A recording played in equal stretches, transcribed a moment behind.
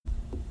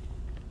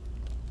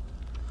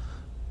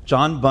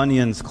John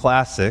Bunyan's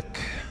classic,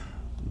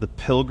 The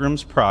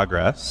Pilgrim's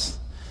Progress,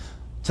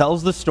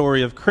 tells the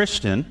story of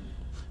Christian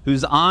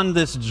who's on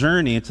this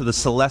journey to the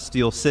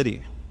celestial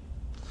city.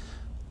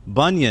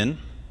 Bunyan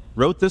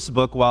wrote this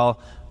book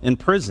while in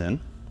prison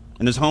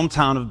in his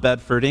hometown of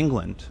Bedford,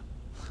 England,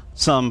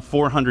 some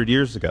 400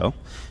 years ago.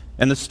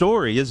 And the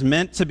story is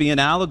meant to be an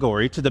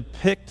allegory to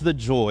depict the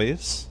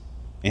joys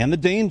and the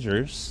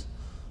dangers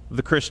of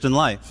the Christian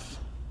life.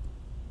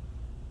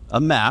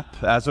 A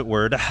map, as it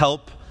were, to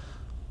help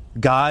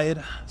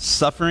guide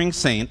suffering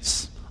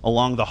saints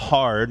along the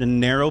hard and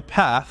narrow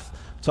path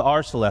to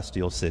our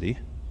celestial city,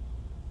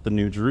 the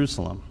New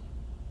Jerusalem.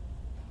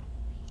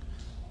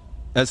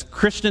 As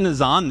Christian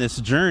is on this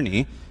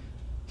journey,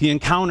 he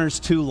encounters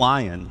two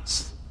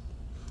lions.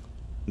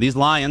 These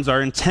lions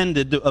are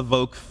intended to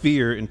evoke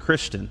fear in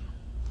Christian.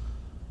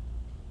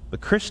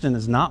 But Christian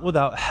is not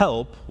without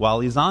help while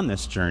he's on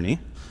this journey.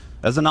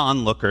 As an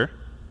onlooker,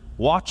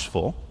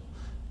 watchful,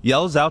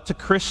 yells out to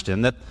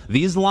Christian that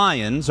these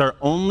lions are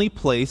only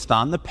placed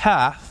on the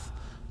path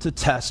to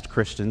test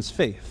Christian's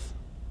faith.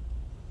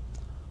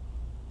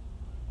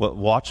 What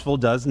Watchful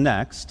does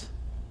next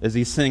is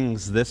he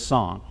sings this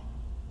song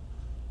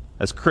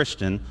as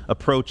Christian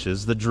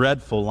approaches the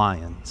dreadful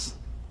lions.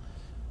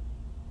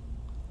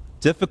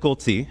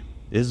 Difficulty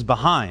is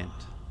behind.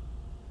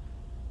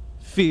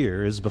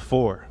 Fear is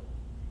before.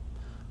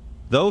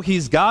 Though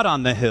he's God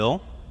on the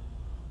hill,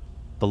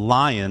 the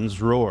lions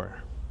roar.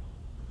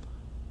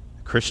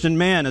 The Christian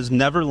man is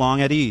never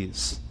long at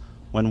ease.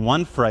 When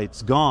one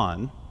fright's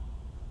gone,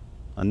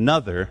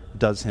 another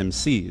does him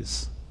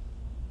seize.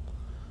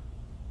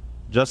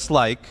 Just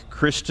like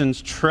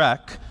Christians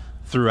trek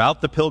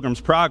throughout the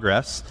Pilgrim's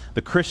Progress,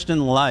 the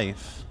Christian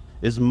life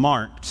is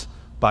marked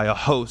by a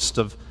host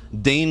of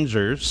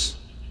dangers,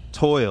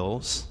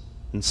 toils,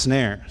 and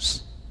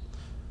snares.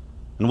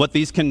 And what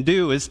these can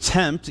do is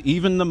tempt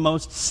even the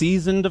most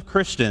seasoned of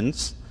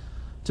Christians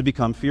to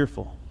become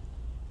fearful.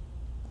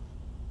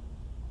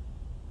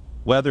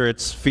 Whether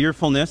it's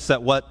fearfulness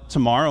at what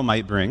tomorrow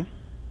might bring,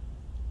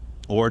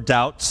 or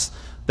doubts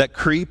that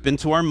creep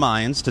into our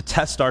minds to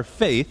test our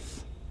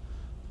faith,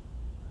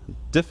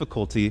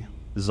 difficulty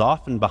is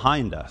often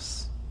behind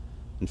us,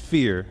 and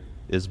fear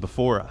is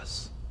before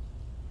us.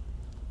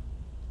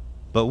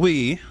 But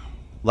we,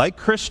 like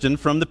Christian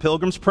from the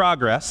Pilgrim's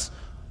Progress,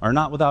 are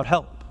not without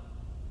help.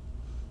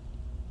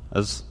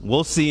 As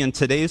we'll see in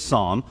today's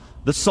psalm,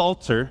 the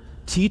Psalter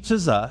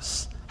teaches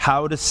us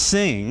how to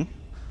sing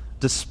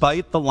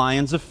despite the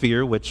lions of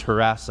fear which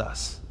harass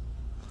us.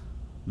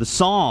 The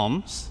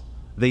Psalms,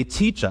 they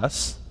teach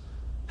us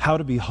how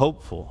to be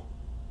hopeful,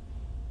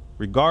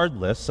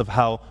 regardless of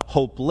how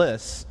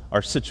hopeless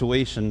our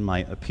situation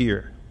might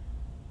appear.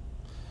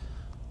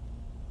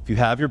 If you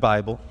have your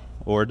Bible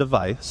or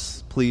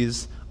device,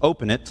 please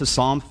open it to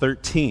Psalm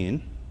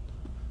 13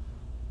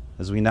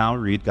 as we now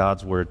read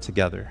God's Word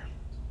together.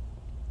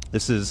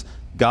 This is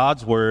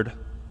God's Word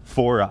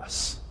for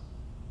us.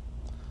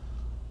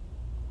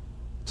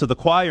 To the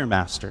choir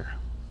master,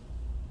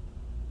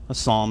 a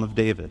psalm of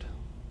David.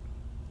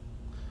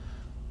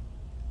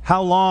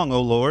 How long,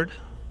 O Lord,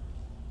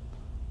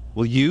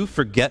 will you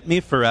forget me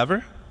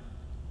forever?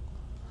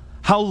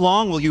 How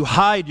long will you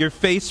hide your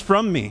face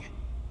from me?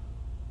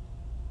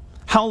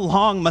 How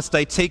long must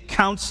I take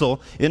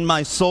counsel in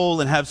my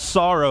soul and have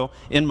sorrow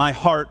in my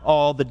heart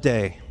all the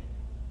day?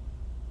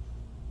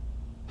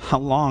 How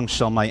long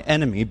shall my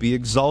enemy be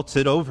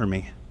exalted over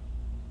me?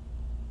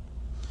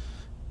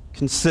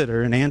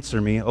 Consider and answer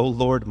me, O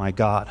Lord my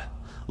God.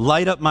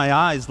 Light up my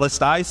eyes,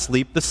 lest I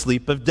sleep the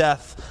sleep of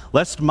death,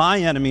 lest my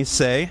enemies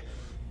say,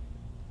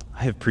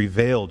 I have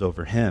prevailed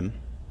over him,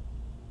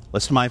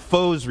 lest my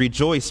foes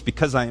rejoice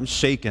because I am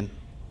shaken.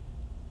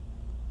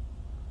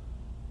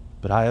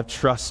 But I have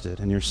trusted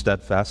in your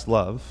steadfast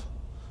love.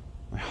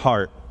 My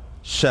heart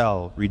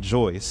shall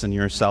rejoice in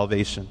your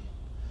salvation.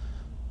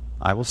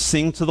 I will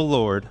sing to the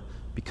Lord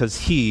because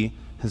he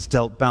has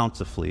dealt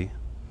bountifully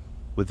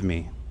with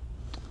me.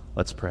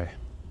 Let's pray.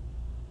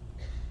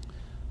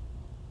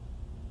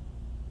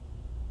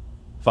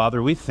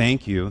 Father, we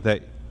thank you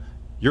that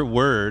your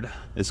word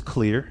is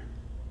clear.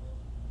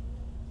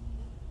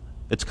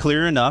 It's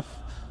clear enough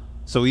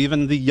so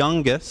even the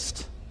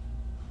youngest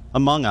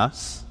among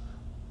us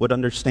would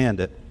understand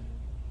it.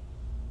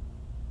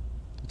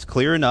 It's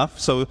clear enough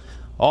so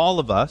all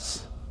of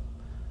us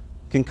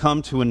can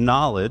come to a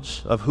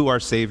knowledge of who our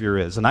Savior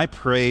is. And I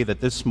pray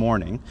that this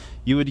morning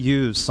you would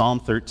use Psalm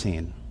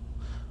 13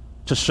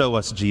 to show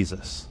us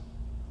Jesus.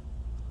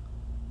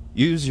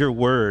 Use your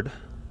word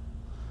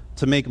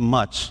to make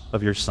much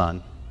of your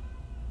Son.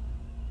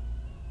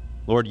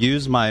 Lord,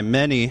 use my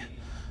many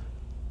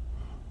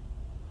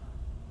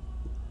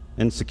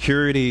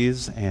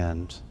insecurities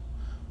and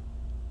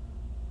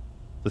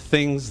the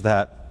things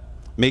that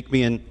make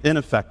me an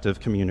ineffective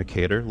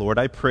communicator. Lord,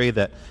 I pray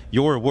that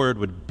your word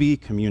would be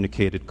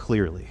communicated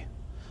clearly.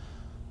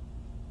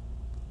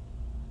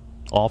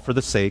 All for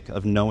the sake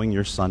of knowing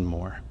your Son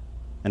more.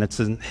 And it's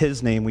in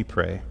his name we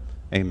pray.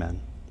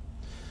 Amen.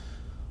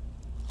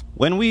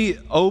 When we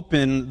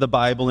open the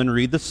Bible and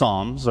read the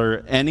Psalms,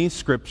 or any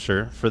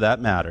scripture for that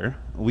matter,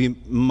 we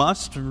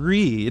must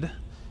read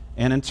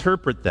and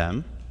interpret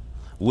them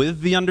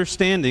with the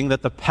understanding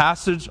that the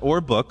passage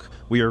or book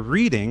we are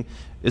reading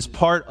is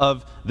part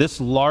of this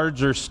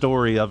larger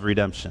story of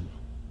redemption.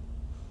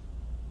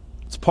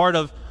 It's part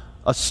of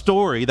a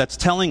story that's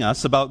telling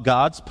us about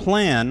God's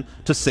plan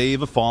to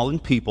save a fallen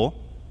people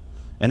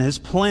and his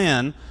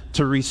plan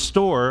to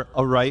restore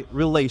a right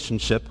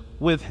relationship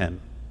with him.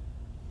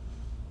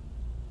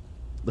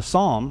 The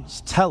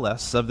Psalms tell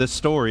us of this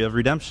story of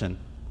redemption.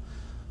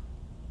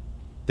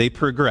 They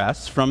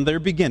progress from their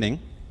beginning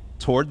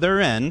toward their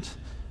end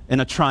in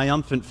a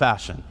triumphant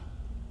fashion.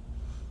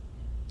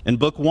 In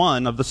Book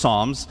 1 of the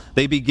Psalms,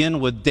 they begin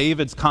with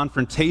David's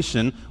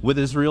confrontation with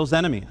Israel's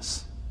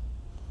enemies.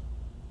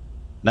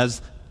 And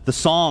as the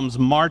Psalms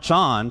march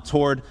on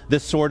toward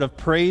this sort of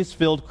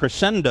praise-filled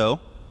crescendo,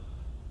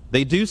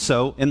 they do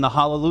so in the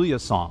Hallelujah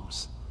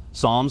Psalms,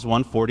 Psalms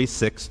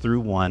 146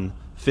 through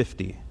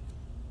 150.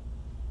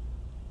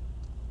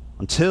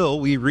 Until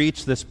we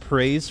reach this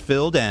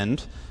praise-filled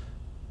end,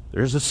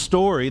 there's a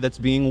story that's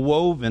being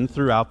woven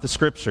throughout the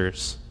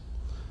Scriptures,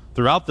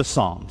 throughout the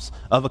Psalms,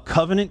 of a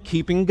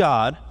covenant-keeping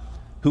God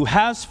who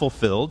has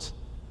fulfilled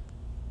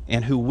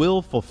and who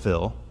will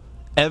fulfill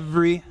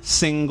every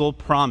single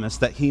promise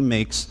that he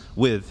makes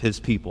with his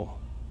people.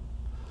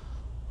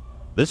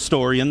 This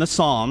story in the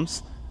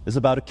Psalms is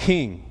about a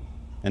king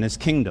and his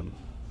kingdom.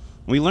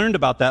 We learned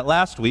about that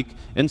last week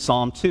in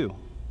Psalm 2.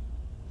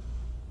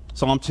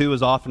 Psalm 2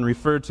 is often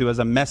referred to as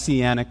a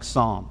messianic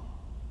psalm.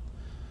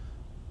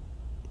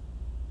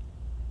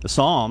 The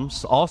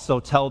Psalms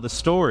also tell the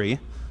story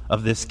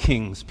of this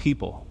king's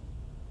people,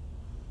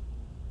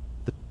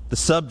 the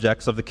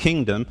subjects of the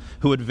kingdom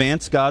who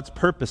advance God's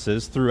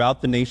purposes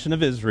throughout the nation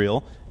of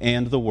Israel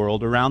and the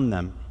world around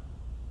them.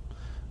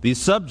 These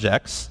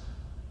subjects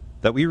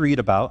that we read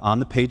about on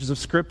the pages of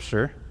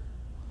Scripture,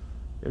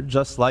 they're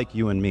just like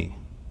you and me.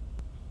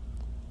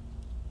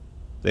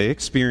 They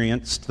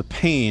experienced the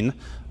pain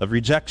of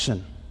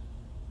rejection.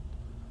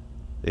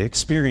 They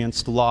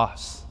experienced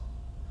loss.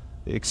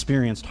 They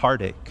experienced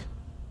heartache.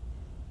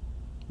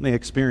 They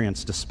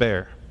experienced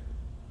despair.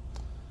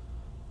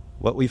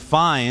 What we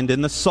find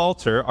in the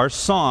Psalter are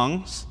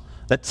songs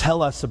that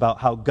tell us about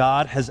how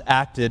God has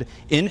acted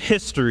in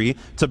history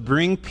to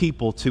bring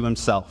people to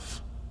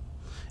himself,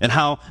 and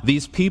how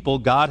these people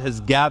God has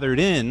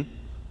gathered in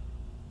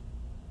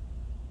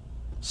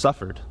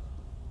suffered.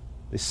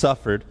 They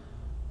suffered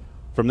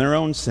from their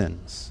own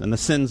sins and the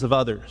sins of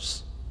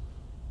others.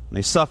 And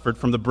they suffered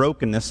from the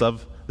brokenness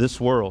of this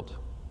world.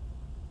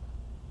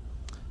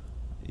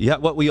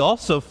 Yet what we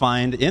also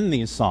find in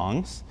these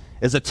songs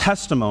is a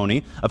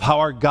testimony of how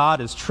our God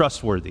is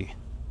trustworthy,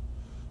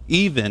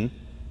 even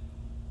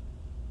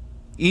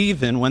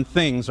when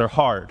things are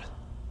hard.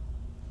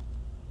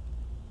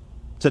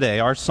 Today,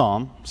 our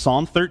psalm,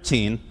 Psalm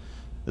 13,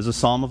 is a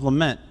psalm of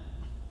lament.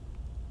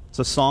 It's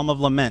a psalm of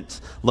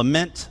lament.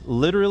 Lament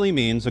literally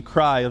means a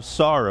cry of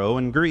sorrow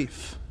and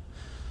grief.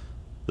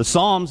 The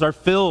Psalms are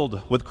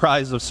filled with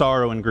cries of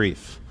sorrow and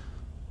grief.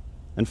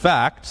 In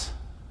fact,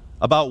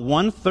 about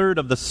 1/3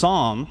 of the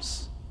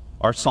Psalms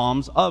are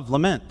psalms of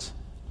lament.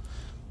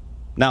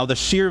 Now, the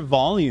sheer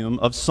volume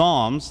of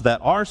psalms that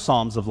are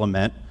psalms of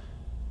lament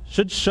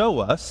should show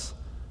us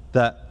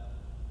that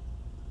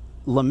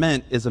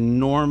lament is a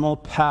normal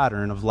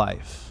pattern of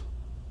life.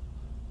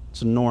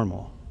 It's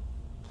normal.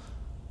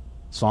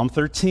 Psalm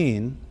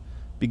 13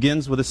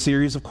 begins with a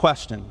series of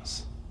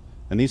questions,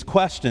 and these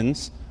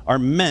questions are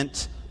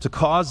meant to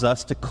cause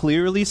us to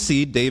clearly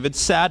see David's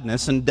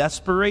sadness and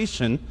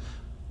desperation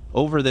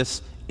over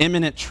this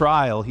imminent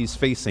trial he's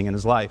facing in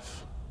his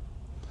life.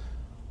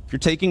 If you're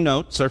taking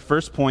notes, our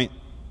first point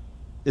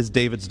is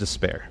David's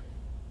despair.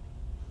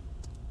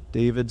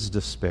 David's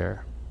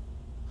despair.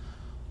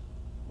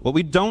 What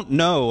we don't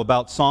know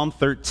about Psalm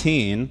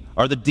 13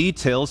 are the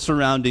details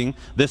surrounding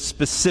this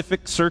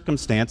specific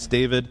circumstance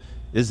David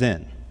is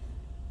in.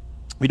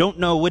 We don't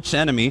know which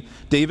enemy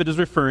David is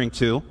referring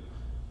to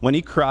when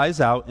he cries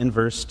out in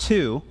verse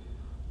 2,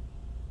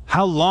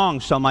 "How long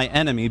shall my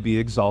enemy be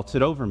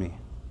exalted over me?"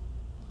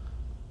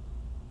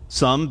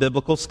 Some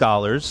biblical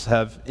scholars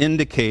have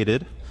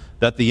indicated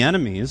that the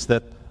enemies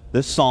that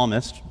this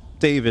psalmist,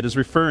 David, is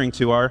referring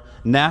to are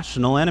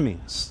national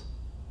enemies,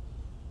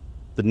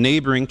 the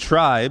neighboring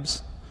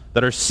tribes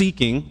that are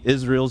seeking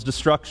Israel's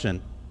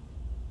destruction.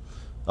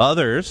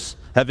 Others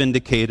have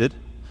indicated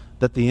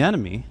that the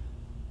enemy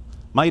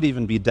might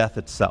even be death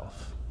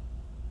itself.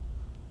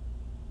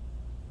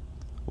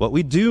 What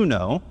we do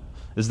know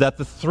is that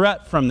the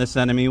threat from this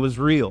enemy was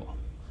real.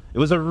 It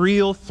was a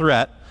real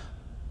threat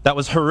that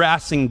was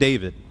harassing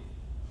David,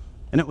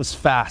 and it was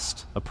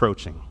fast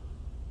approaching.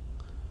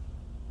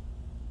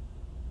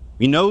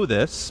 We know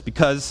this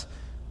because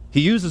he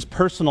uses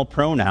personal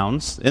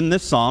pronouns in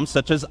this psalm,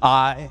 such as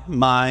I,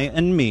 my,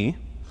 and me.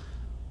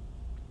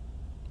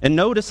 And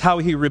notice how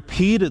he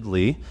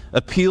repeatedly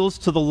appeals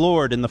to the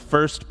Lord in the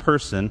first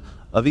person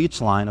of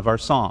each line of our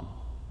psalm.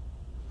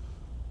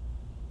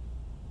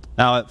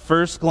 Now, at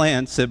first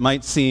glance, it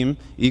might seem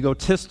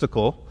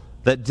egotistical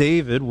that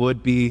David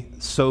would be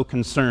so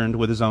concerned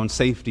with his own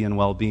safety and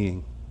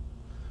well-being.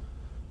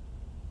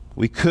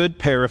 We could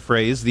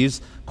paraphrase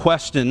these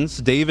questions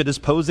David is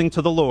posing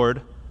to the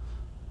Lord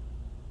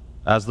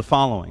as the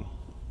following.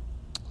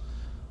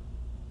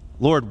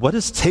 Lord, what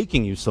is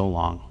taking you so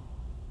long?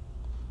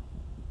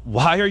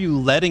 Why are you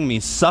letting me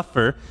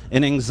suffer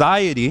in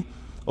anxiety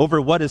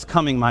over what is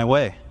coming my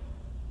way?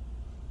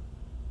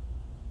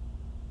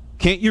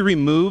 Can't you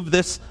remove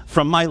this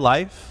from my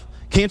life?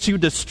 Can't you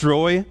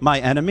destroy my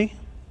enemy?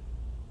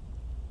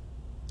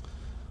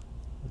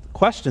 The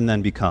question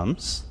then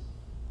becomes,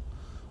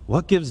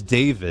 what gives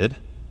David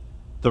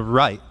the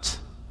right?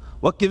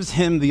 What gives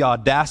him the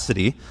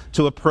audacity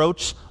to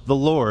approach the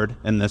Lord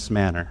in this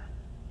manner?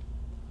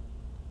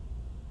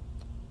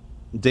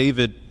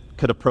 David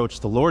could approach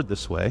the Lord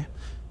this way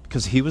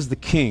because he was the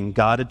king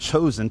God had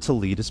chosen to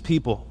lead his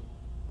people.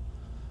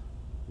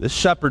 This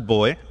shepherd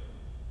boy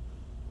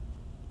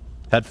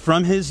had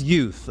from his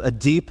youth a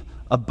deep,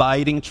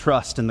 abiding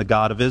trust in the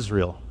God of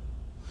Israel.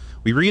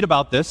 We read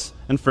about this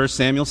in 1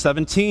 Samuel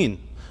 17,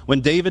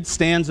 when David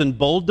stands in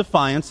bold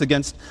defiance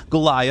against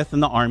Goliath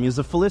and the armies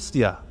of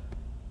Philistia.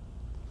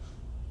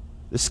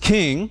 This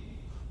king,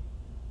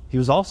 he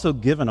was also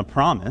given a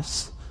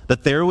promise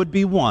that there would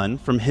be one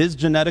from his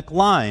genetic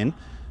line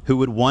who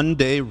would one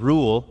day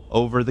rule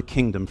over the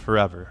kingdom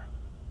forever.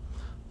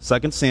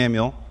 2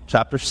 Samuel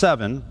chapter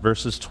 7,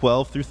 verses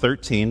 12 through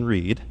 13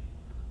 read,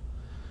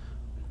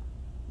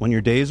 "When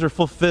your days are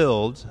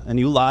fulfilled and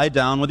you lie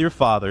down with your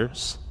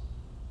fathers,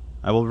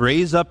 I will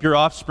raise up your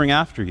offspring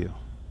after you,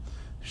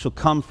 who shall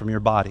come from your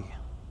body,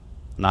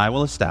 and I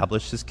will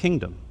establish his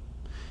kingdom.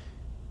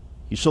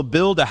 He shall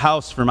build a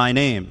house for my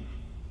name,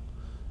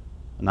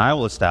 and I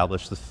will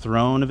establish the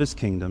throne of his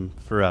kingdom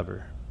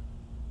forever."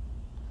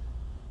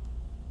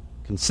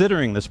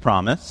 Considering this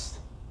promise,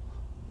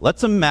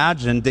 let's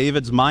imagine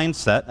David's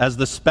mindset as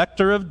the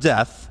specter of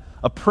death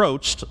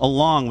approached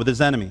along with his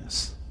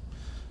enemies.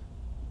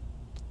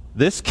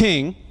 This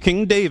king,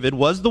 King David,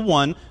 was the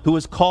one who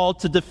was called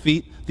to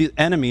defeat the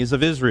enemies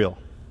of Israel.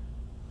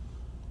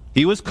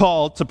 He was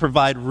called to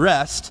provide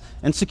rest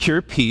and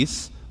secure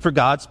peace for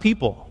God's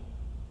people.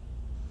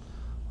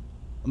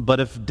 But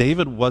if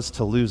David was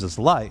to lose his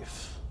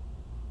life,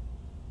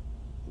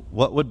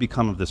 what would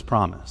become of this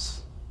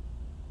promise?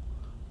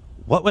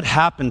 What would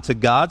happen to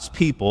God's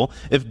people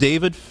if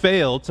David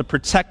failed to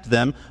protect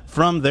them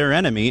from their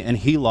enemy and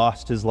he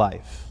lost his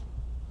life?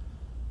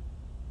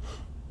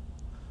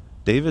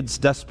 David's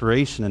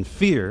desperation and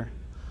fear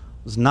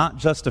was not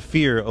just a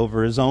fear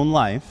over his own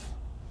life,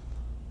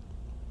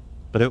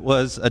 but it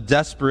was a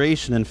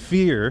desperation and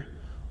fear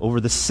over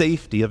the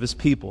safety of his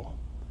people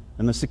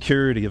and the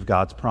security of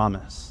God's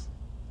promise.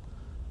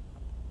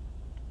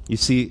 You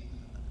see,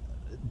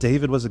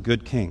 David was a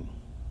good king,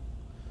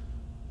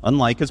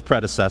 unlike his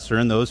predecessor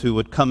and those who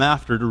would come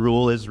after to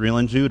rule Israel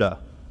and Judah.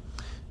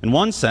 In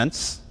one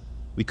sense,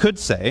 we could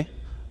say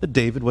that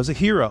David was a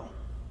hero.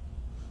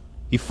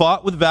 He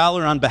fought with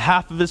valor on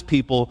behalf of his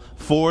people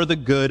for the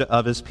good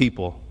of his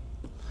people.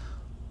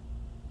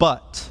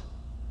 But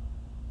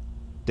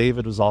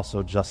David was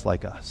also just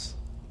like us.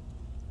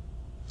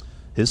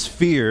 His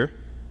fear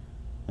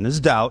and his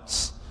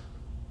doubts,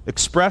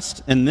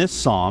 expressed in this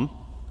psalm,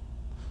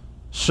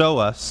 show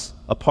us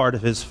a part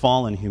of his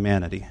fallen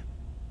humanity.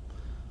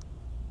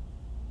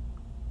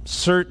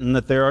 Certain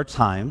that there are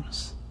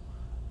times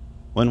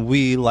when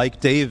we,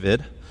 like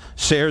David,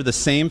 share the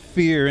same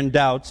fear and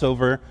doubts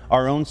over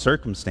our own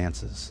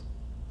circumstances.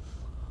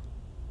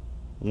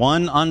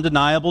 One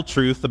undeniable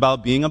truth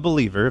about being a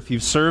believer, if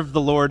you've served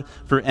the Lord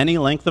for any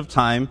length of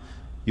time,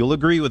 you'll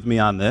agree with me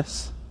on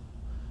this,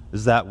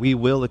 is that we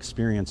will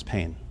experience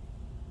pain.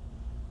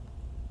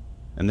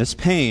 And this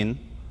pain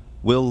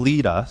will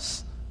lead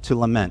us to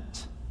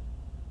lament.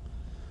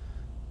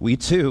 We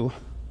too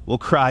will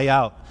cry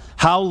out,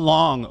 "How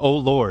long, O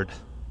Lord?"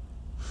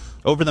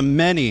 over the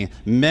many,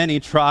 many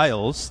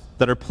trials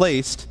that are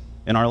placed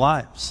in our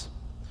lives.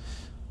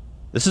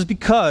 This is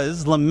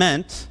because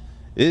lament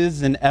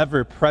is an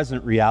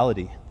ever-present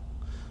reality.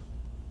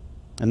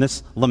 And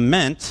this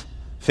lament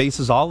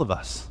faces all of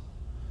us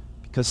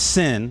because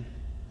sin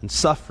and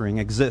suffering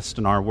exist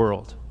in our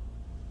world.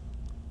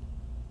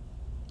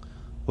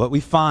 What we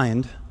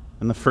find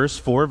in the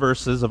first 4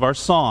 verses of our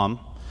psalm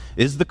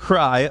is the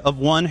cry of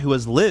one who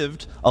has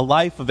lived a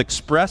life of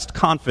expressed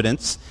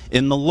confidence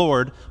in the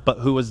Lord, but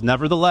who was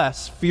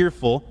nevertheless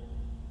fearful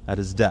at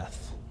his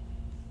death.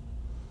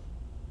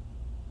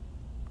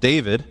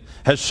 David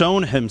has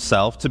shown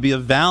himself to be a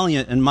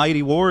valiant and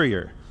mighty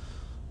warrior.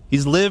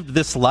 He's lived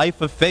this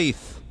life of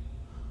faith,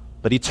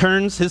 but he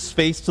turns his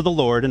face to the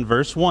Lord in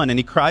verse 1, and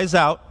he cries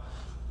out,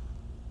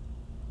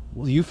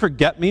 "Will you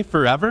forget me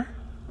forever?"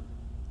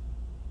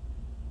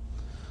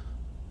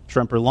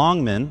 Tremper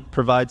Longman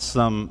provides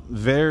some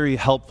very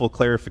helpful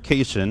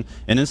clarification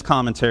in his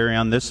commentary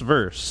on this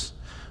verse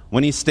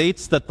when he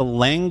states that the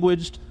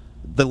language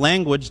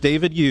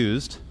David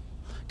used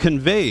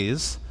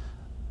conveys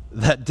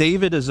that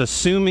David is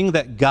assuming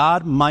that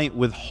God might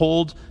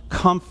withhold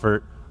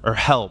comfort or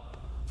help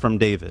from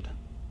David.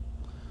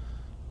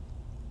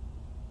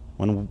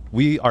 When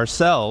we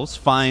ourselves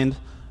find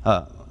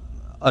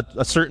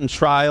a certain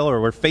trial,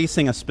 or we're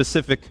facing a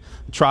specific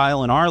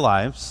trial in our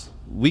lives,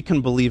 we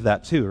can believe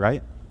that too,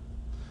 right?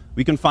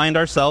 We can find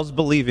ourselves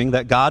believing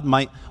that God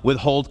might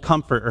withhold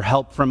comfort or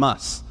help from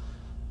us.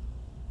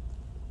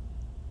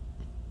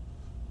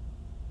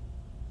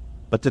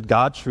 But did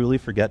God truly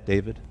forget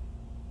David?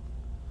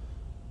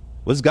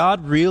 Was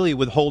God really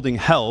withholding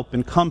help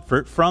and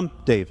comfort from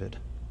David?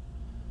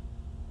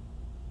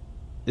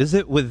 Is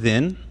it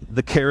within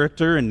the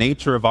character and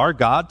nature of our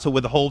God to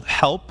withhold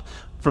help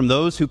from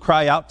those who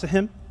cry out to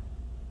him?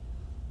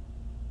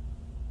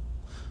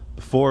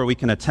 Before we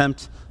can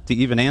attempt to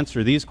even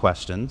answer these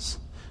questions,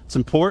 it's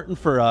important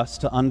for us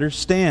to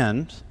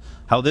understand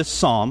how this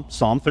Psalm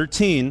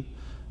 13,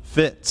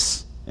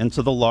 fits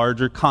into the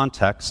larger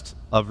context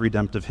of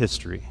redemptive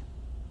history.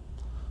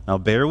 Now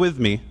bear with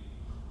me,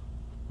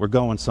 we're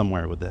going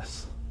somewhere with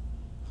this.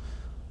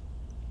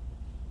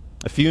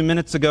 A few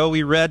minutes ago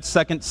we read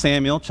 2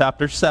 Samuel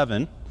chapter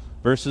 7,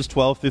 verses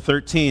 12 through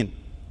 13.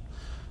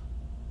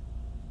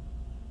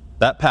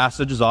 That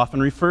passage is often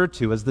referred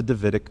to as the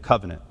Davidic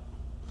covenant.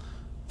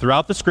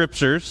 Throughout the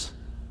scriptures,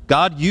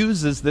 God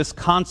uses this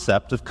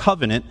concept of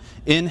covenant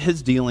in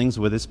his dealings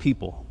with his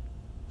people.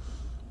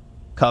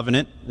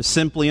 Covenant is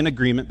simply an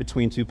agreement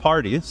between two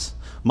parties,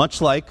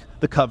 much like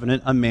the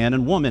covenant a man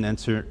and woman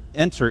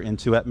enter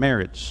into at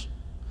marriage.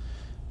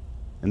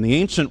 In the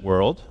ancient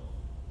world,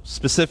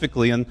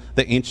 specifically in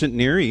the ancient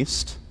Near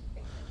East,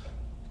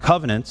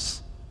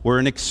 covenants were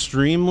an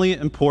extremely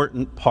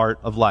important part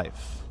of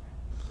life.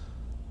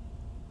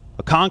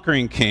 A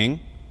conquering king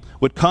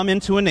would come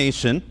into a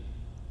nation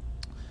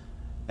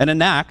and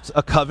enact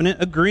a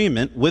covenant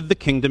agreement with the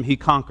kingdom he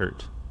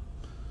conquered.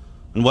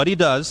 And what he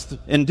does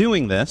in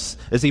doing this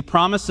is he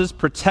promises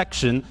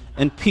protection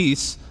and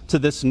peace to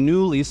this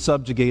newly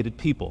subjugated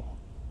people.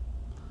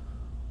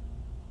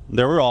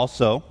 There were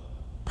also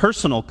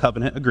personal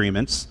covenant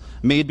agreements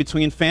made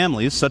between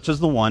families, such as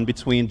the one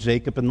between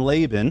Jacob and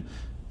Laban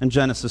in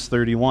Genesis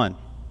 31,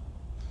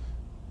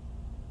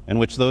 in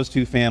which those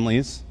two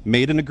families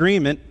made an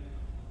agreement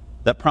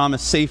that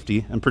promised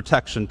safety and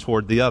protection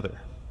toward the other.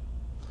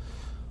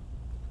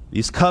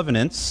 These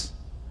covenants,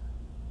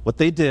 what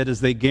they did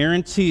is they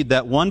guaranteed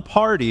that one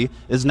party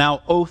is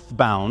now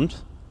oath-bound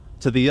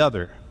to the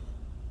other.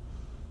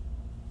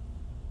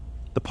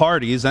 The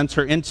parties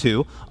enter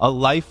into a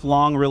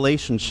lifelong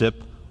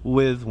relationship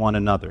with one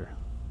another.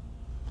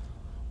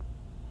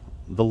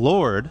 The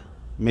Lord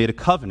made a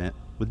covenant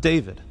with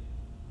David.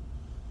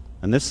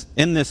 And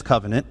in this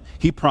covenant,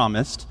 he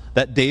promised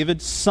that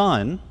David's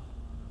son,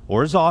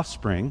 or his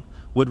offspring,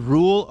 would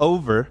rule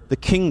over the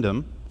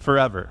kingdom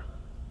forever.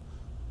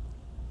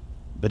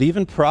 But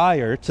even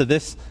prior to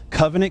this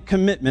covenant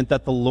commitment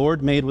that the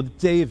Lord made with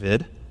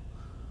David,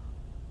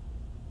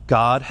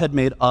 God had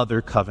made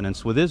other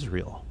covenants with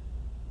Israel.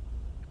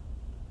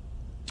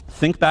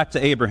 Think back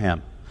to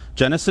Abraham.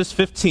 Genesis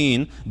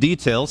 15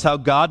 details how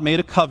God made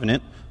a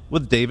covenant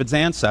with David's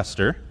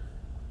ancestor,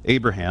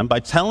 Abraham,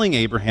 by telling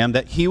Abraham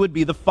that he would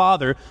be the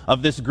father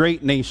of this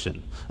great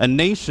nation, a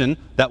nation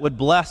that would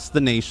bless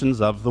the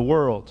nations of the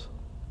world.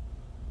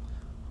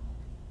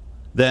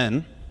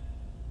 Then,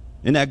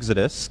 in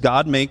Exodus,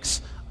 God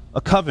makes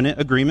a covenant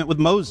agreement with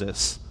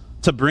Moses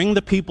to bring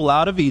the people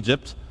out of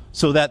Egypt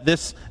so that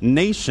this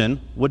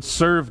nation would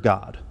serve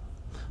God.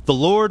 The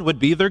Lord would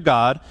be their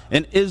God,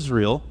 and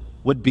Israel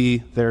would be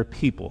their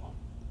people,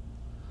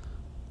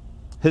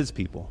 his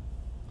people.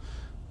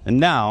 And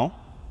now,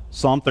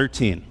 Psalm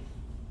 13.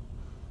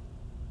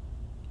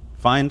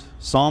 Find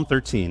Psalm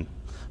 13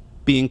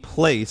 being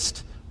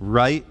placed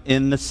right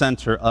in the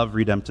center of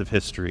redemptive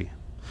history,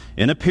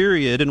 in a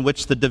period in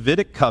which the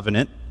Davidic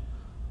covenant,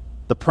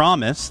 the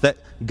promise that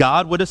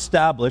God would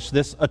establish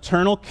this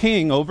eternal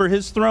king over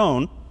his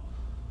throne,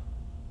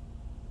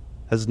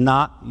 has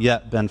not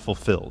yet been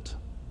fulfilled.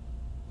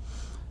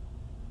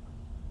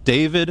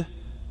 David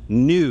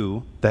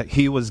knew that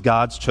he was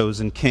God's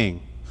chosen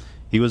king.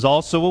 He was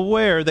also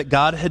aware that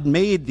God had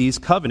made these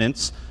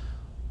covenants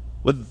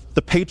with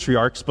the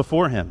patriarchs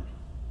before him.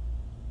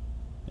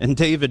 And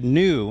David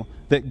knew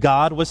that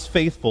God was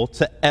faithful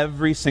to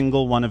every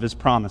single one of his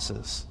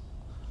promises.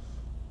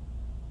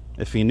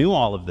 If he knew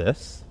all of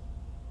this,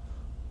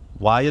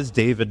 why is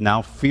David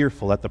now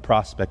fearful at the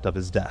prospect of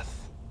his death?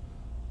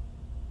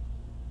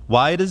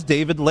 Why does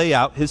David lay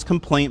out his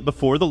complaint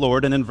before the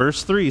Lord and in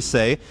verse 3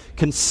 say,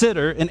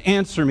 "Consider and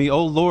answer me,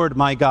 O Lord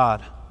my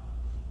God"?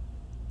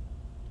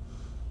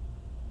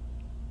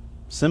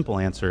 Simple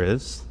answer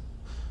is,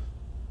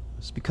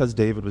 it's because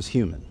David was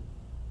human.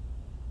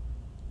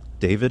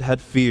 David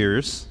had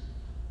fears,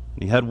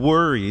 and he had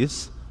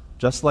worries,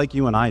 just like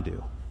you and I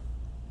do.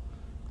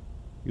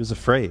 He was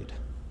afraid.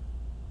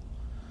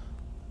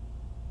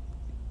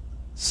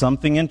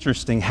 Something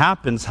interesting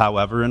happens,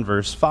 however, in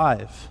verse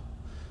 5.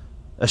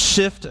 A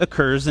shift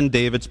occurs in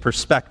David's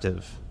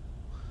perspective.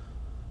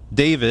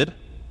 David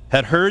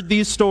had heard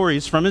these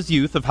stories from his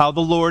youth of how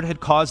the Lord had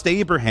caused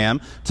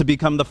Abraham to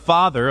become the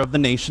father of the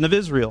nation of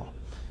Israel.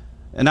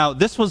 And now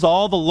this was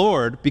all the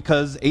Lord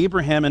because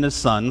Abraham and his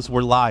sons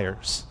were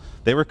liars.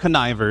 They were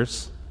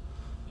connivers.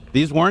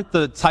 These weren't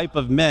the type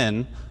of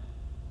men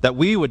that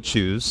we would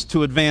choose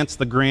to advance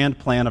the grand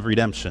plan of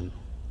redemption.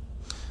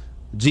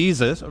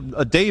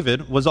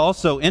 David was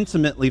also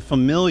intimately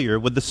familiar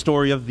with the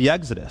story of the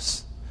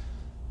Exodus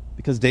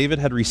because David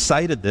had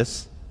recited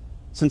this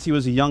since he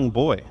was a young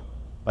boy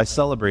by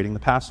celebrating the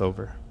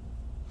Passover.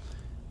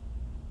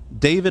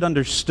 David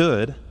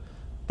understood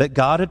that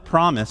God had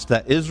promised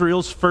that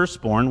Israel's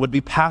firstborn would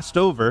be passed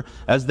over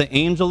as the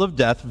angel of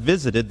death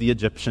visited the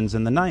Egyptians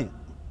in the night,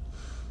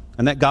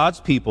 and that God's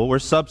people were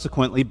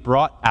subsequently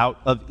brought out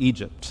of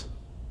Egypt.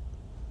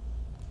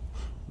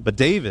 But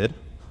David,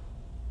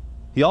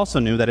 he also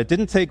knew that it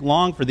didn't take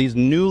long for these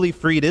newly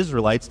freed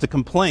Israelites to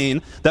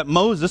complain that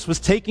Moses was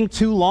taking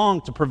too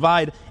long to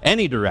provide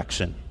any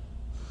direction.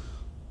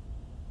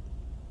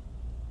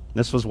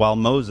 This was while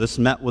Moses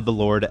met with the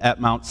Lord at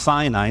Mount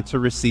Sinai to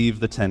receive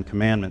the 10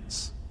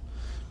 Commandments.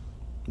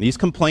 These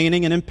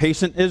complaining and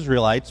impatient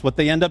Israelites, what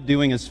they end up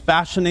doing is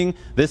fashioning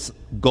this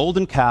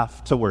golden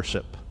calf to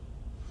worship.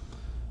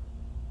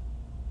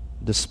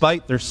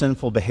 Despite their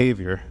sinful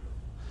behavior,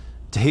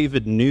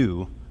 David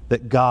knew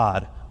that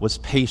God was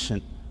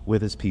patient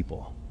with his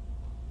people.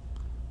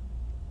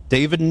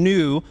 David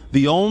knew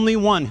the only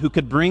one who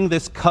could bring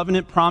this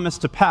covenant promise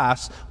to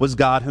pass was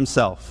God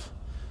himself.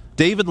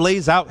 David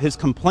lays out his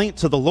complaint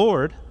to the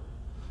Lord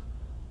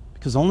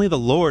because only the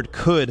Lord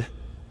could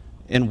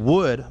and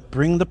would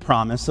bring the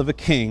promise of a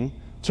king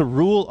to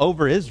rule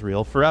over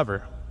Israel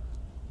forever.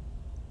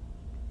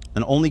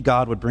 And only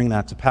God would bring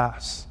that to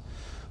pass.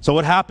 So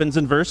what happens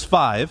in verse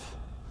 5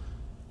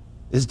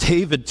 is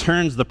David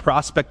turns the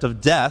prospect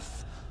of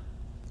death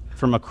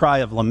from a cry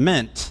of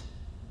lament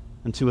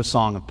into a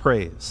song of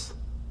praise.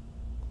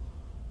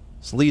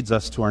 This leads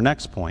us to our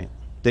next point,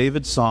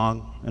 David's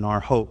song and our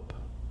hope.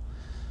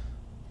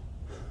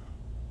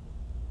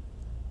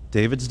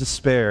 David's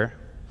despair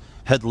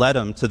had led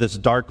him to this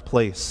dark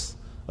place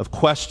of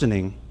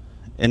questioning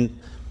and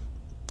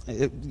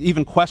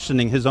even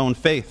questioning his own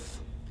faith.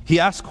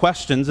 He asked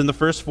questions in the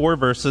first 4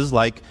 verses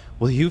like,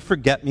 "Will you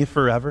forget me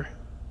forever?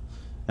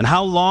 And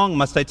how long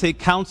must I take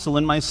counsel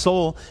in my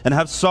soul and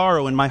have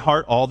sorrow in my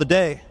heart all the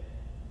day?"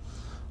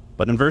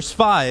 But in verse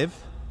 5,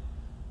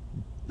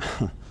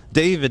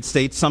 David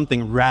states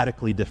something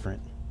radically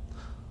different.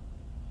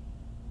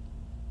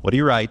 What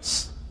he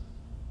writes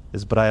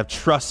is, "But I have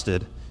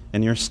trusted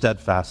in your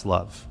steadfast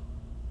love."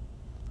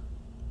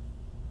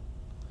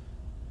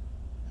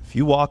 If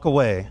you walk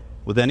away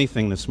with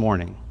anything this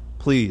morning,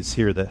 please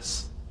hear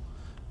this.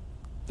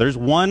 There's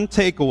one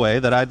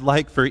takeaway that I'd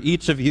like for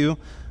each of you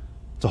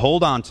to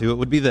hold on to. It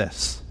would be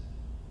this: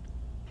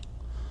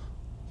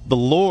 the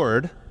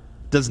Lord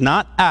does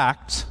not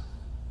act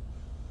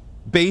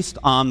based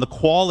on the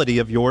quality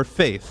of your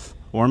faith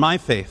or my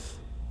faith.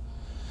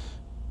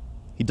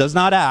 He does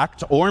not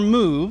act or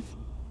move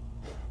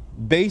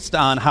based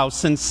on how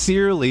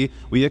sincerely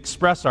we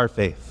express our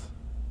faith.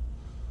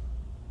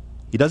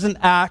 He doesn't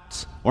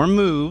act or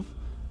move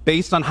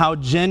based on how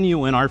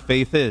genuine our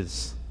faith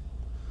is.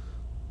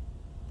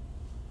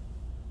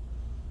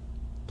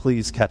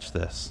 Please catch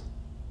this.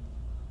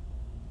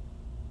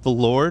 The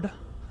Lord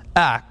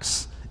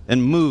acts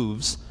and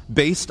moves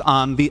based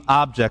on the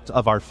object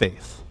of our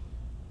faith.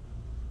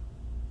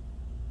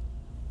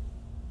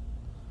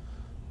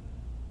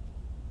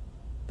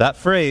 That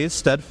phrase,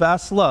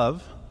 steadfast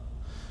love,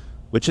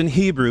 which in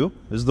Hebrew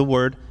is the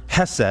word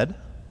hesed,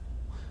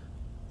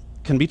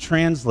 can be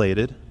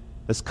translated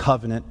as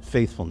covenant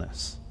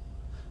faithfulness.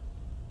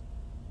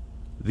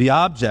 The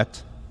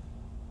object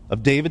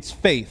of David's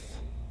faith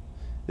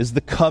is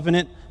the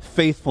covenant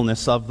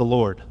faithfulness of the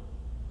Lord.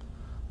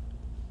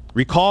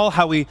 Recall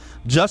how we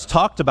just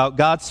talked about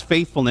God's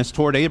faithfulness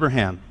toward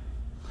Abraham,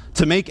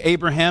 to make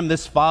Abraham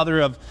this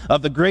father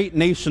of the great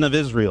nation of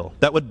Israel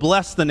that would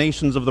bless the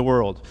nations of the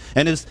world,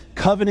 and his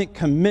covenant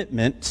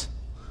commitment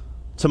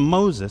to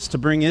Moses to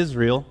bring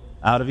Israel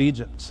out of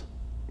Egypt.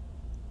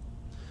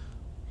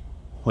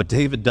 What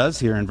David does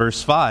here in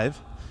verse 5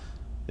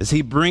 is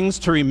he brings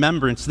to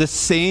remembrance this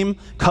same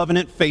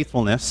covenant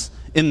faithfulness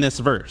in this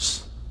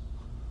verse.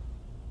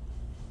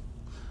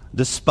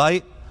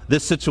 Despite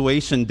this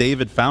situation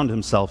David found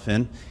himself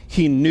in,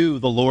 he knew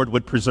the Lord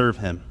would preserve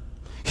him.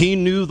 He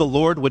knew the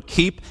Lord would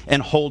keep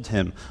and hold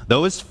him.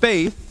 Though his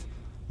faith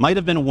might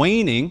have been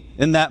waning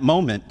in that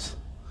moment,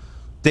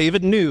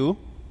 David knew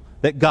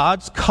that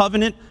God's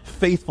covenant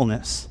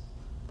faithfulness,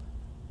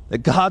 that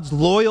God's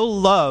loyal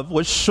love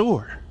was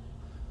sure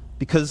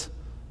because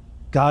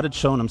God had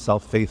shown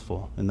himself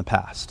faithful in the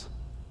past.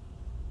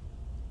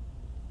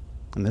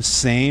 And the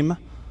same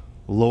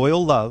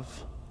loyal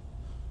love,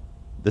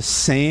 the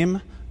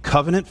same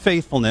covenant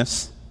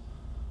faithfulness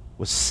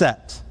was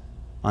set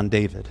on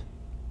David.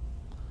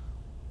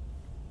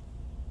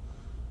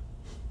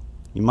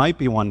 You might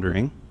be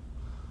wondering,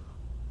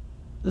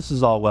 this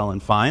is all well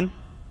and fine,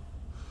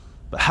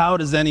 but how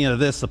does any of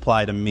this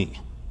apply to me?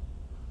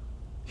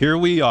 Here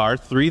we are,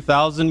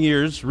 3,000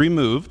 years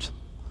removed.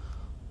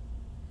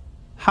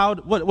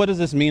 What does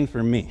this mean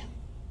for me?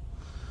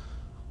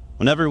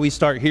 Whenever we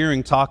start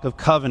hearing talk of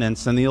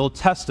covenants in the Old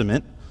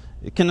Testament,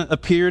 it can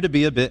appear to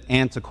be a bit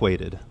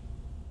antiquated.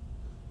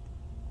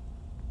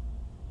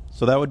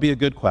 So that would be a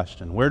good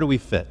question. Where do we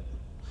fit?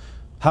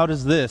 How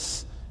does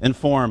this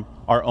inform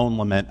our own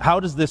lament? How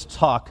does this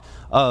talk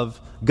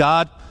of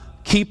God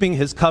keeping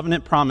his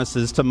covenant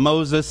promises to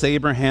Moses,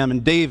 Abraham,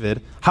 and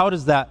David, how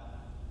does that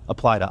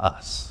apply to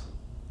us?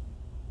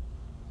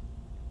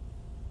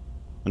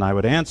 And I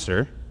would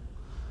answer,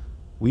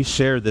 we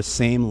share this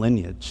same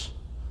lineage.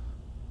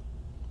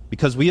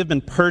 Because we have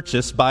been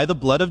purchased by the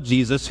blood of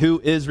Jesus, who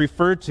is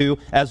referred to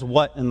as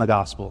what in the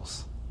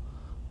Gospels?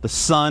 The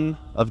Son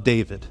of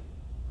David.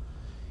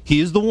 He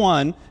is the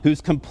one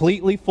who's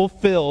completely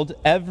fulfilled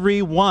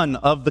every one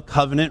of the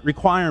covenant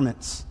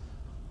requirements.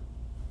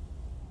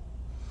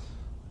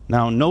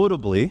 Now,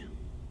 notably,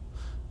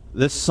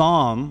 this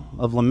psalm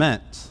of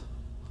lament,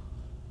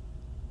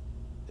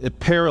 it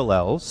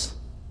parallels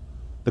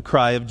the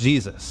cry of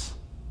Jesus,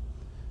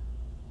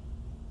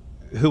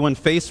 who, when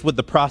faced with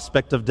the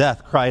prospect of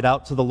death, cried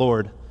out to the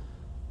Lord,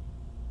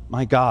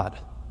 my God,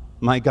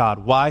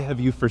 why have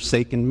you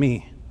forsaken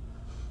me?"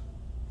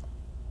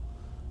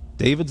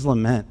 David's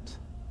lament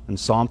in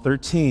Psalm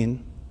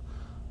 13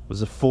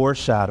 was a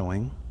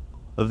foreshadowing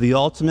of the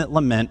ultimate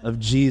lament of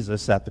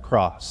Jesus at the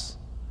cross.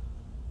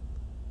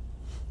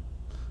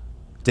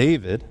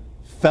 David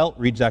felt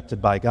rejected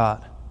by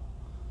God.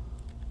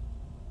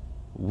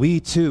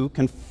 We too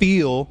can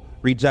feel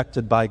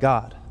rejected by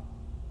God.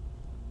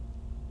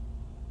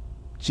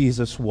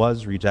 Jesus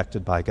was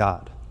rejected by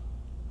God.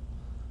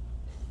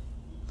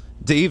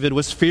 David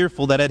was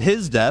fearful that at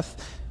his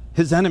death,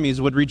 his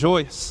enemies would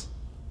rejoice.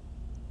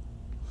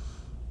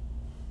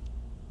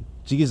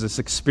 Jesus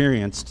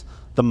experienced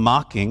the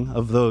mocking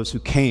of those who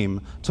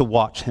came to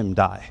watch him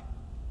die.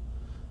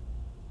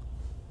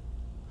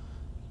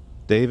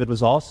 David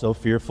was also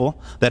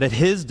fearful that at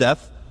his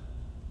death,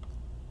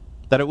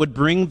 that it would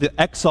bring the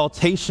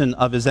exaltation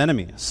of his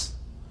enemies.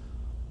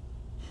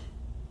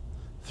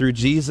 Through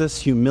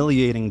Jesus'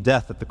 humiliating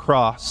death at the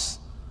cross,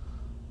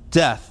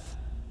 death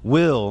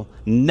will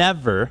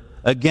never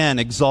again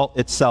exalt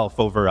itself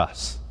over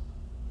us.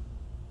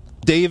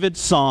 David's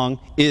song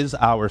is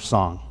our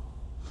song.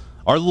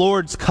 Our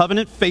Lord's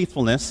covenant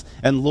faithfulness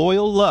and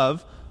loyal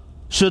love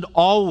should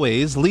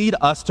always lead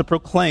us to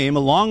proclaim,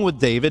 along with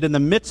David, in the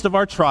midst of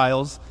our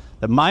trials,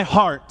 that my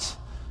heart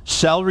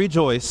shall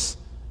rejoice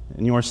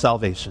in your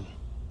salvation,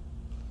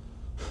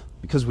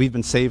 because we've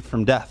been saved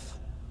from death.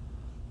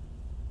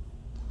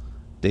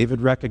 David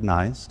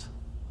recognized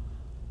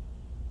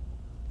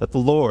that the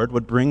Lord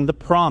would bring the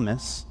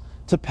promise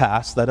to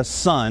pass that a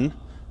son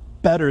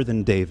better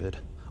than David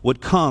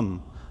would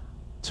come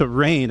to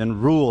reign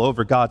and rule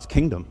over God's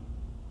kingdom.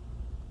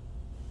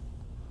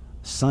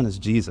 The son is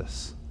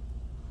Jesus.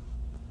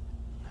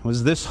 It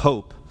was this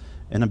hope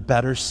in a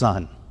better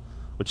son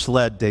which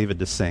led David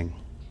to sing.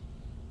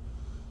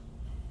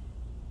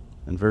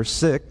 In verse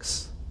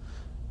 6,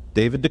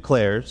 David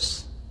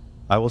declares,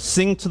 "I will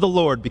sing to the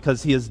Lord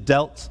because he has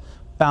dealt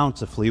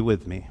bountifully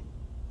with me."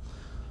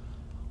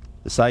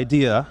 This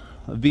idea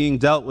of being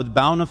dealt with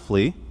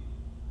bountifully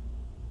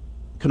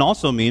can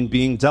also mean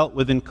being dealt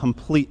with in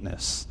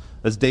completeness,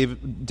 as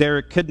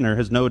Derek Kidner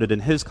has noted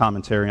in his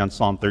commentary on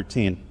Psalm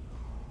 13.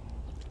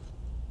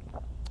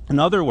 In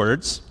other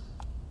words,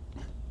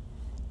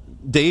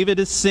 David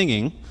is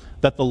singing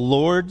that the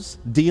Lord's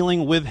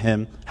dealing with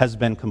him has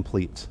been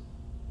complete,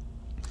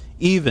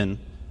 even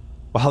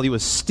while he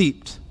was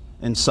steeped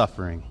in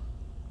suffering,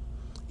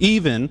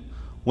 even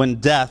when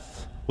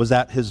death was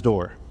at his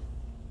door.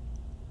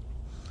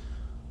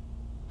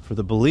 For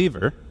the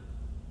believer,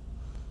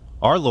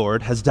 our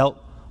Lord has dealt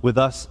with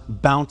us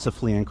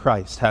bountifully in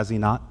Christ, has he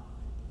not?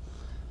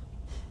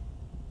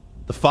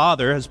 The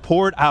Father has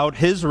poured out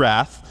his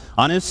wrath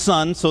on his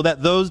Son so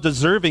that those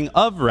deserving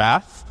of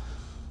wrath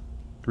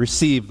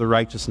receive the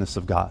righteousness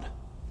of God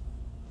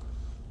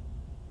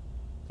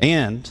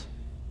and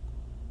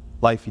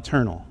life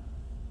eternal.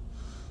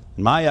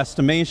 In my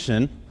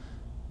estimation,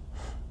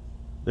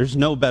 there's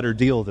no better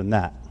deal than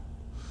that.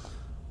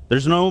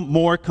 There's no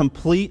more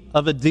complete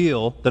of a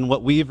deal than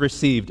what we've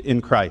received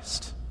in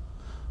Christ.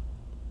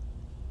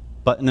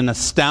 But in an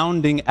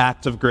astounding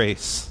act of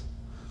grace,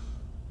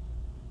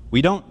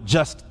 we don't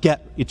just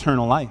get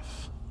eternal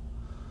life.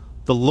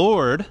 The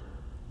Lord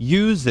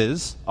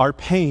uses our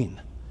pain.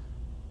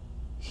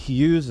 He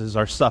uses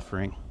our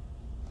suffering.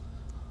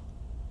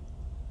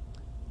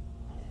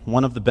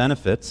 One of the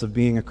benefits of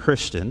being a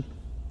Christian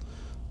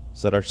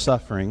is that our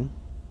suffering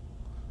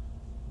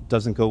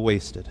doesn't go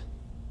wasted.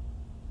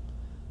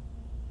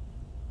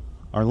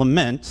 Our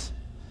lament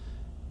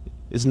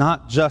is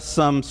not just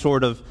some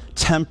sort of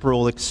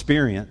temporal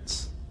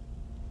experience.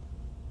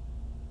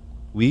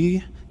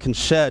 We can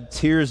shed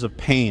tears of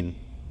pain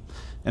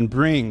and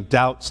bring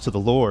doubts to the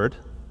Lord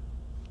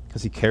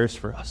because he cares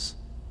for us.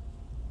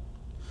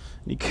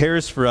 He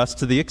cares for us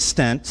to the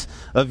extent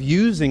of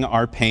using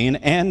our pain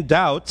and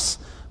doubts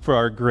for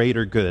our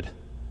greater good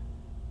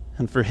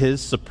and for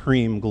his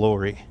supreme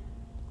glory.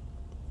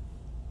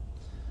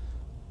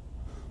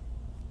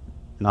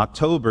 In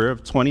October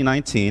of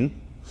 2019,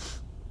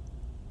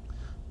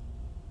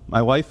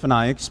 my wife and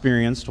I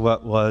experienced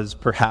what was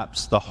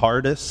perhaps the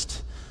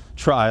hardest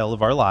trial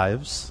of our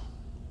lives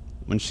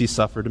when she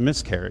suffered a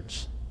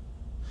miscarriage.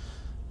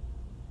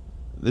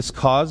 This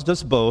caused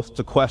us both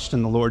to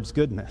question the Lord's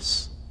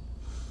goodness.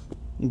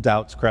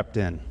 Doubts crept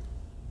in.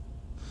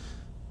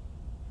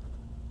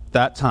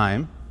 That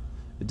time,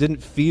 it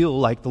didn't feel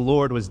like the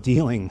Lord was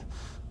dealing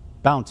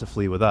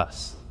bountifully with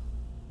us.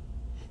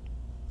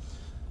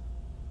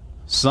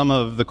 Some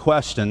of the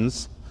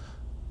questions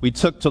we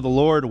took to the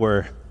Lord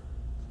were,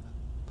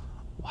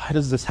 why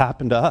does this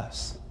happen to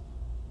us?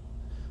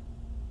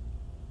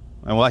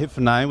 My wife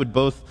and I would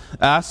both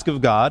ask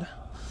of God,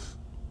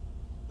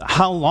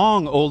 how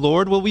long, O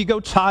Lord, will we go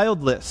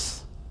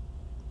childless?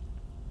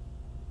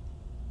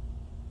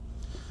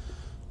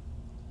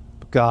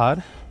 But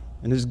God,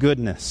 in his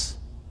goodness,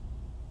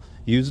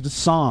 used a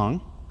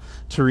song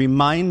to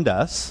remind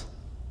us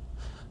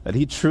that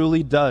he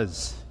truly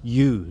does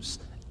use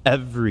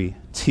every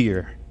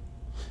tear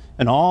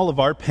and all of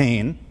our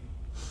pain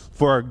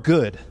for our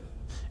good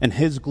and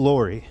his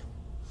glory.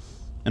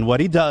 And what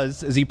he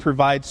does is he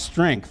provides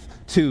strength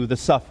to the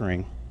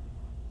suffering.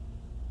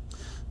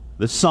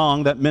 The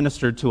song that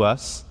ministered to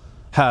us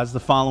has the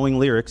following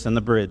lyrics in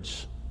the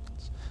bridge.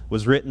 It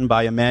was written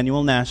by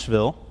Emmanuel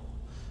Nashville,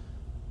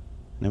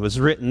 and it was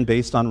written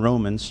based on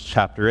Romans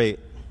chapter 8.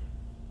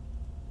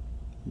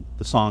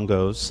 The song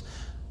goes,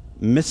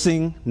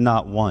 missing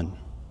not one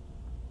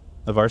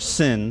of our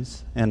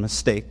sins and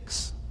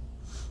mistakes,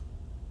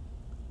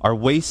 our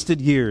wasted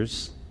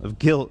years of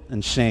guilt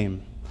and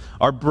shame,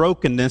 our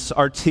brokenness,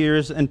 our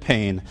tears and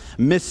pain,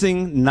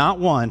 missing not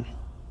one,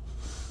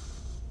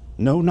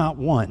 no, not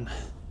one.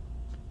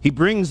 He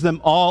brings them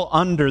all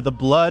under the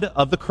blood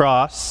of the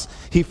cross.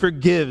 He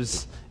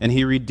forgives and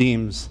he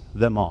redeems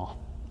them all.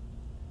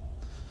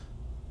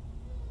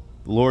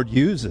 The Lord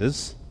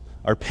uses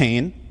our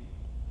pain.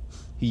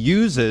 He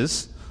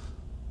uses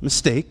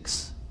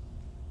mistakes.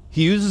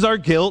 He uses our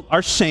guilt,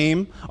 our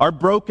shame, our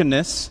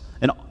brokenness,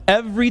 and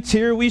every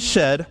tear we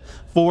shed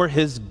for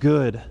his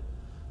good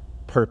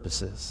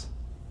purposes.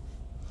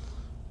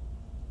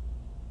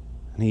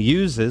 And he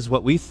uses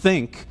what we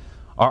think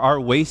are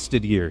our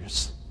wasted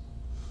years.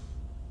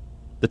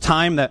 The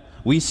time that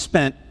we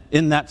spent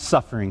in that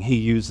suffering, he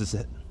uses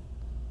it.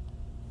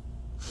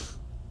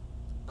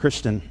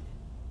 Christian,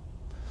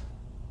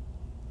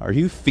 are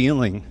you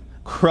feeling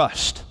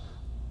crushed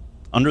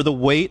under the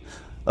weight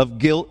of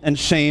guilt and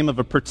shame of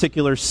a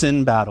particular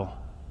sin battle?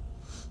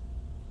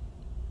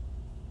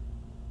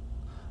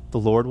 The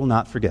Lord will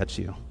not forget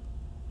you.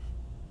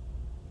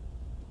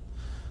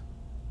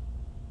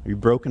 Are you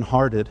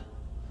brokenhearted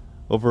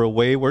over a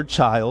wayward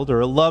child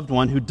or a loved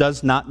one who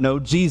does not know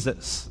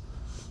Jesus?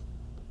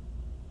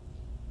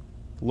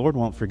 The Lord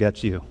won't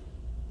forget you.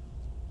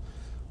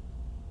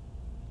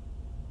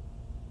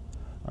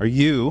 Are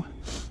you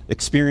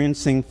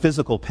experiencing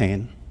physical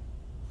pain?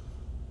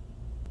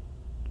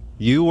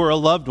 You or a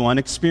loved one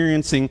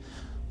experiencing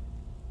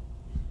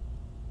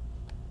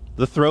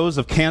the throes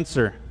of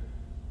cancer,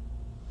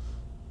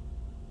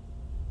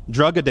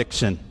 drug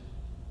addiction,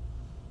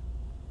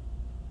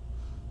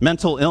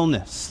 mental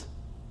illness?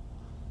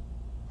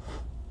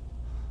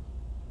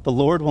 The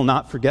Lord will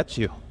not forget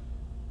you.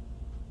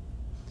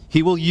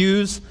 He will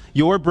use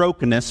your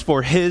brokenness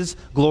for his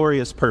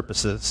glorious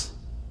purposes.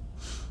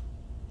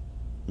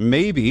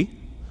 Maybe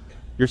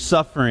you're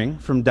suffering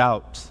from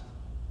doubt.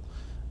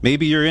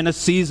 Maybe you're in a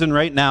season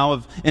right now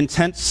of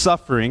intense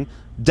suffering,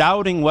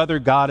 doubting whether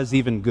God is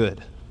even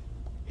good.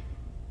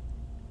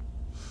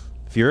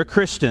 If you're a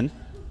Christian,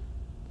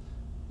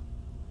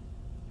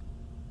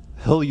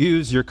 he'll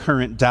use your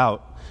current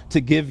doubt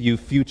to give you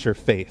future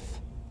faith.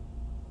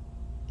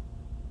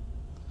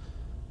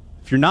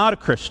 If you're not a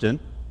Christian,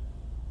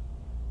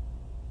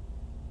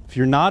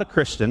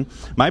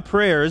 my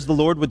prayer is the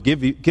Lord would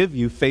give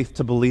you faith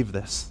to believe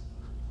this.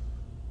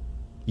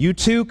 You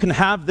too can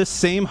have this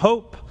same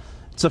hope.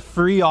 It's a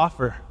free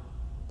offer.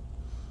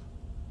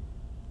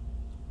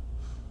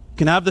 You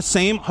can have the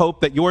same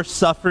hope that your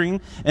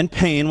suffering and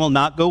pain will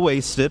not go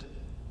wasted,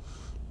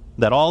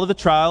 that all of the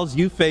trials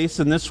you face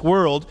in this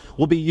world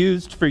will be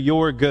used for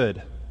your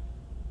good.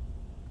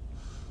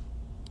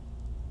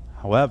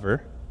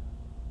 However,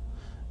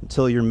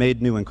 until you're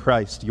made new in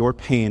Christ, your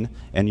pain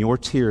and your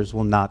tears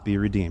will not be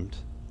redeemed.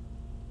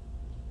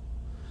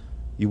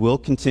 You will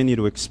continue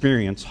to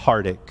experience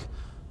heartache,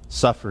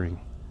 suffering,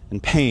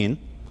 and pain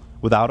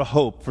without a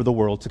hope for the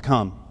world to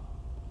come.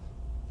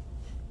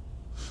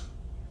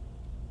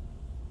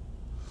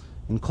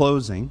 In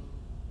closing,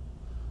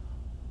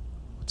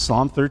 what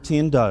Psalm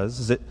 13 does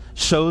is it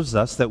shows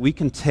us that we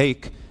can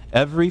take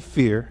every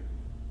fear,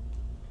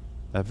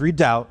 every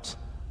doubt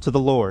to the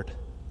Lord.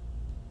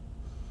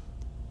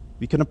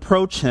 We can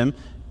approach him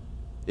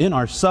in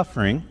our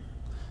suffering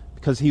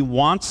because he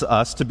wants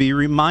us to be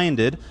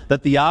reminded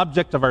that the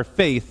object of our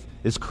faith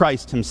is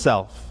Christ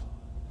himself.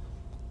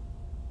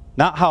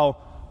 Not how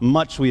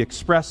much we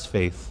express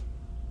faith,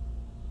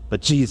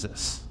 but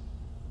Jesus.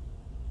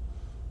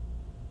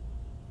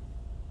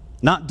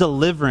 Not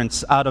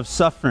deliverance out of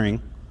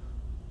suffering,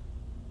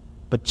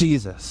 but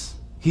Jesus.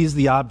 He's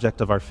the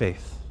object of our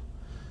faith.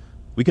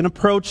 We can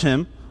approach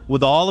him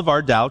with all of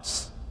our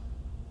doubts,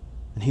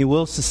 and he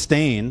will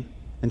sustain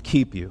and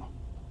keep you.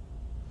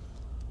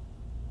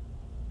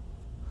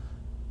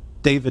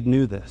 David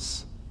knew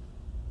this.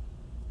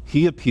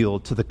 He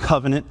appealed to the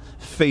covenant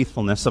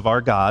faithfulness of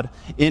our God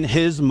in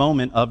his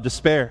moment of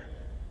despair.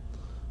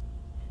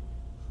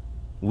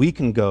 We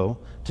can go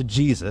to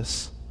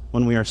Jesus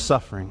when we are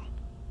suffering.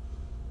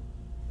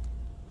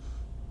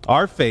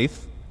 Our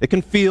faith, it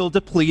can feel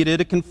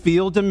depleted, it can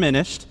feel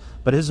diminished,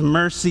 but his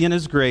mercy and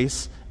his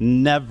grace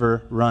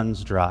never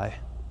runs dry.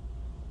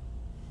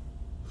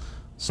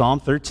 Psalm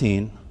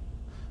 13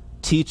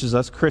 teaches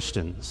us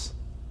Christians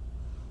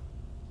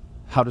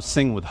how to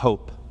sing with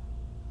hope.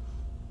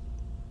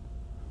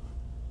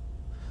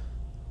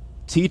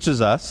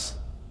 Teaches us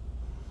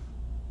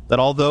that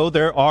although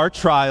there are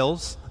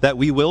trials that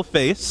we will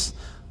face,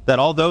 that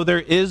although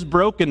there is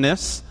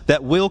brokenness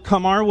that will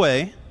come our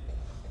way,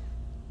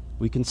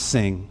 we can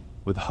sing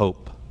with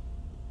hope.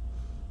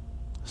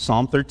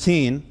 Psalm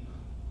 13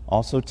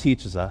 also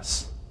teaches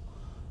us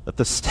that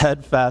the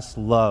steadfast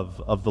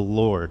love of the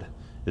Lord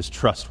is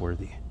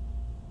trustworthy.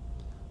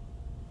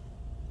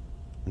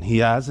 And he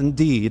has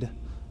indeed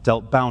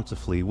dealt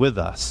bountifully with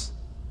us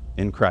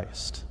in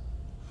Christ.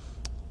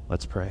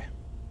 Let's pray.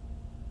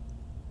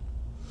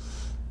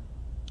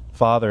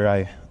 Father,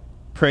 I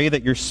pray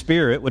that your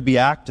Spirit would be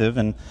active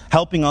in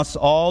helping us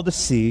all to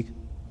see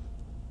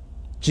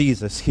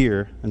Jesus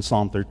here in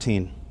Psalm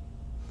 13.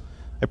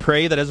 I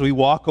pray that as we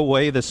walk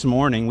away this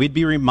morning, we'd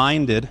be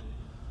reminded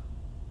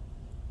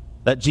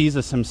that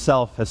Jesus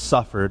himself has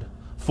suffered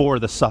for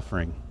the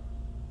suffering.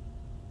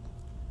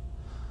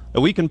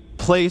 That we can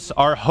place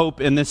our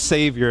hope in this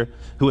Savior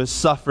who has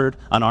suffered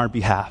on our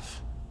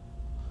behalf.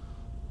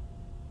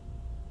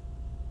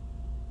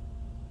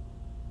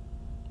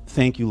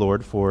 Thank you,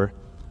 Lord, for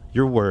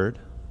your word,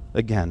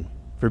 again,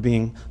 for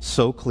being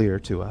so clear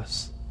to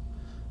us.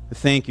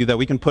 Thank you that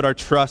we can put our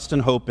trust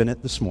and hope in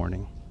it this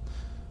morning.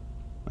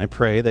 I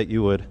pray that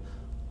you would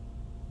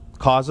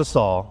cause us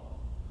all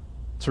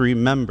to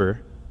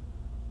remember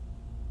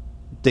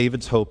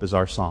David's hope is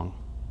our song,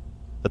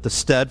 that the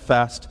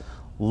steadfast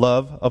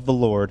love of the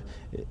Lord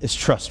is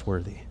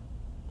trustworthy,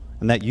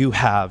 and that you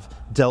have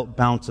dealt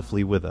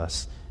bountifully with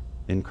us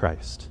in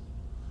Christ.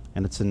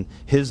 And it's in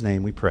his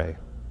name we pray.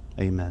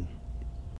 Amen.